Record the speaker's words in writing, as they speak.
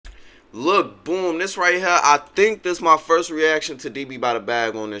Look, boom, this right here, I think this is my first reaction to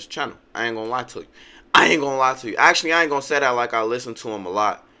DB.Boutabag on this channel. I ain't gonna lie to you. Actually, I ain't gonna say that like I listen to him a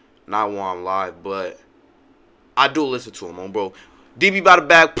lot. Not while I'm live, but I do listen to him, on bro.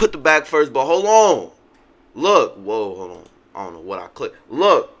 DB.Boutabag, put the bag first, but hold on. Look, whoa, hold on. I don't know what I clicked.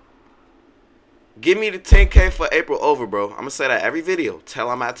 Look. Give me the 10K for April over, bro. I'm gonna say that every video till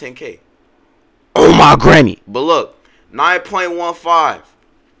I'm at 10K. Oh my granny. But look, 9.15.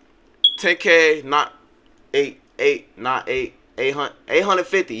 10K, not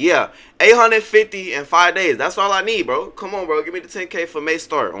 850. Yeah, 850 in 5 days. That's all I need, bro. Come on, bro. Give me the 10K for May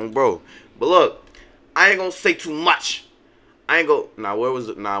start, on bro. But look, I ain't gonna say too much. I ain't go. Nah, where's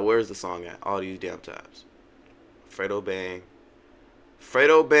the song at? All these damn tabs. Fredo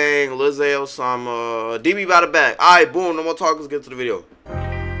Bang, Lizzie Osama, DB.Boutabag. All right, boom. No more talk. Let's get to the video.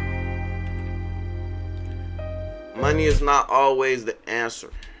 Money is not always the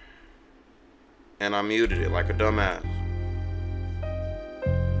answer. And I muted it like a dumbass.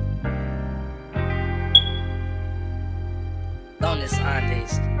 On this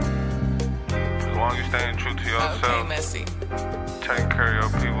Andes. As long as you staying true to yourself, okay, messy. Take care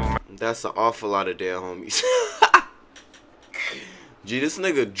of your people. That's an awful lot of dead homies. Gee, this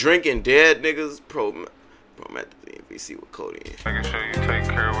nigga drinking dead niggas. Promethazine, VC with codeine. Making sure you take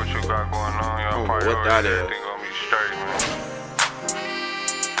care of what you got going on. Your priorities, everything gonna be straight, man.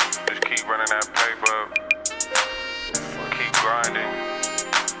 Just keep running that paper up. Keep grinding,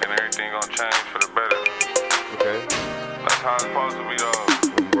 and everything gonna change for the better. Okay. That's how it's supposed to be, though.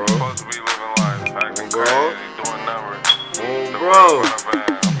 Bro. You're supposed to be living life, acting crazy, doing numbers. Bro. I'm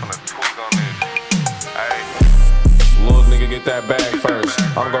finna tweak on this. Hey. Little nigga, get that bag first.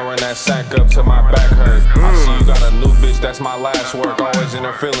 I'm gonna run that sack up till my back hurt. I see you got a new bitch, that's my last work. Always in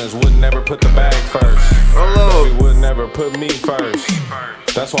her feelings, would never put the bag first. Hello. Baby would never put me first.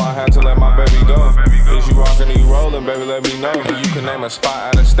 That's why I had to let my baby go. Is you rockin' or you rollin', baby, let me know. And you can name a spot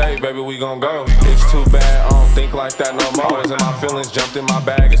out of state, baby, we gon' go. It's too bad, I don't think like that no more. Always in my feelings, jumped in my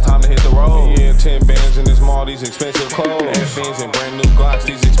bag, it's time to hit the road. Yeah, 10 bands in this mall, these expensive clothes. Airfins and brand new Glocks,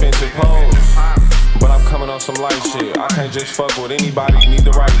 these expensive clothes. But I'm coming on some light shit. I can't just fuck with anybody, need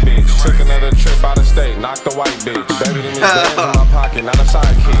the right bitch. Took another trip out of state, knocked the white bitch. Baby, them is bands in my pocket, not a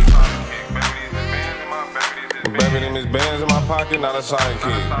sidekick. Baby, them is bands in my pocket, not a sidekick.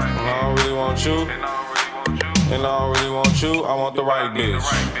 And I don't really want you, and I don't really want you, I want the right bitch.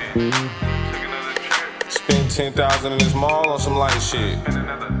 Spend 10,000 in this mall on some light shit.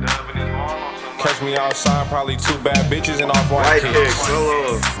 Catch me outside, probably 2 bad bitches and off-white kicks.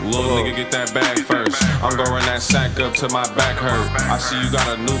 Little nigga, get that bag first. I'm gonna run that sack up till my back hurt. I see you got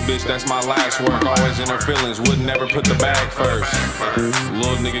a new bitch, that's my last work. Always in her feelings, would never put the bag first.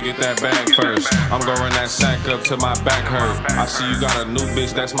 Little nigga, get that bag first. I'm gonna run that sack up till my back hurt. I see you got a new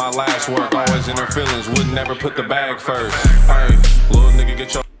bitch, that's my last work. Always in her feelings, would never put the bag first. Hey, little nigga,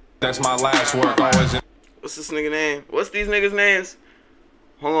 get your that's my last work. Always in. What's this nigga name? What's these niggas' names?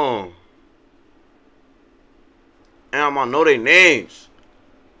 Hold on. Damn, I know their names.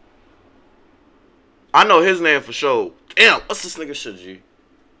 I know his name for sure. Damn, what's this nigga shit, G?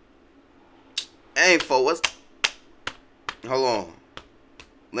 Ain't for what's... Hold on.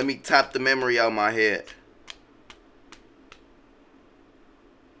 Let me tap the memory out of my head.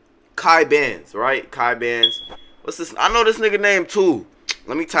 Kai Benz, right? Kai Benz. What's this? I know this nigga name too.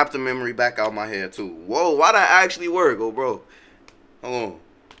 Let me tap the memory back out of my head too. Whoa, why that actually work? Oh, bro. Hold on.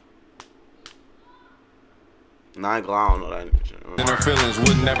 Nah, I don't know that. In her feelings,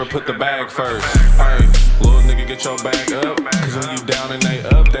 would never put the bag first. Hey, little nigga, get your bag up. Cause when you down and they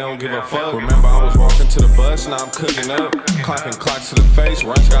up, they don't give a fuck. Remember, I was walking to the bus, now I'm cooking up. Clocking clocks to the face,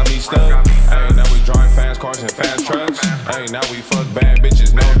 runs got me stuck. Hey, now we drive fast cars and fast trucks. Hey, now we fuck bad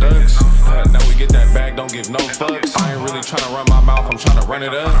bitches, no ducks. Now we get that bag, don't give no fucks. I ain't really tryna run my mouth, I'm tryna run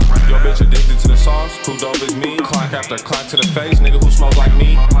it up. Your bitch addicted to the sauce, who dope is me? Clock after clock to the face, nigga who smoke like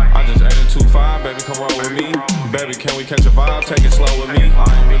me. I just added 2-5, baby, come roll with me. Baby, can we catch a vibe? Take it slow with me.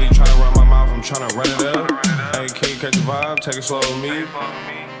 I ain't really tryna run my mouth, I'm tryna run it up. Hey, can you catch a vibe? Take it slow with me.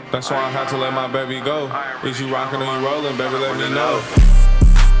 That's why I had to let my baby go. Is you rockin' or you rollin'? Baby, let me know.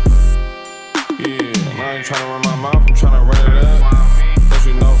 Yeah, I ain't tryna run my mouth, I'm tryna run it up. Don't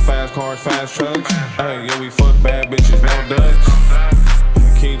you know fast cars, fast trucks? Hey, yeah, we fuck bad bitches, no ducks.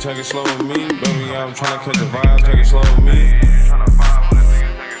 Can you take it slow with me? Baby, yeah, I'm tryna catch a vibe, take it slow with me.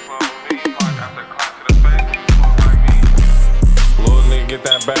 Get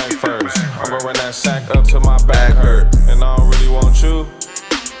that bag first. I'm gonna run that sack up till my back hurt. And I don't really want you.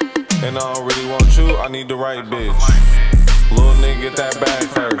 And I don't really want you. I need the right bitch. Little nigga, get that bag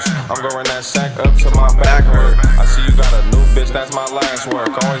first. I'm gonna run that sack up till my back hurt. I see you got a new bitch, that's my last work.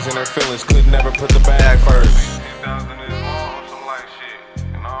 Always in her feelings, could never put the bag first.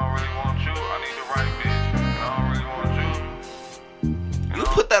 You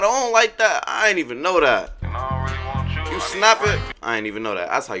put that on like that? I ain't even know that. You snap it? I ain't even know that.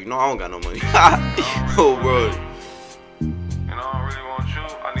 That's how you know I don't got no money. Oh, bro. And I don't really want you,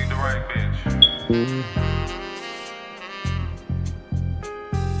 I need the right bitch.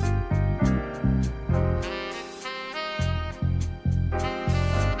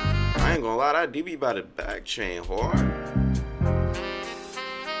 I ain't gonna lie, that DB.Boutabag chain hard.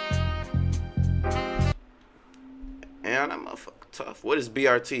 And that motherfucker tough. What is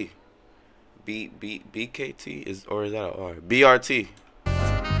BRT? BKT is, or is that a R? BRT.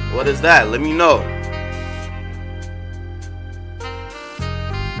 What is that? Let me know.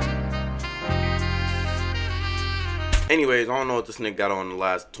 Anyways, I don't know what this nigga got on the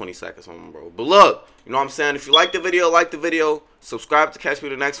last 20 seconds on him, bro. But look, you know what I'm saying? If you like the video, subscribe to catch me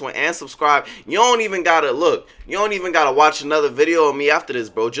the next one, and subscribe. You don't even gotta look. You don't even gotta watch another video of me after this,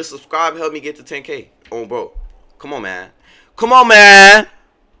 bro. Just subscribe, help me get to 10K. Oh, bro. Come on, man. Come on, man.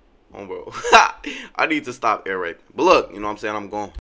 Oh, bro. I need to stop air raping. But look, you know what I'm saying? I'm going.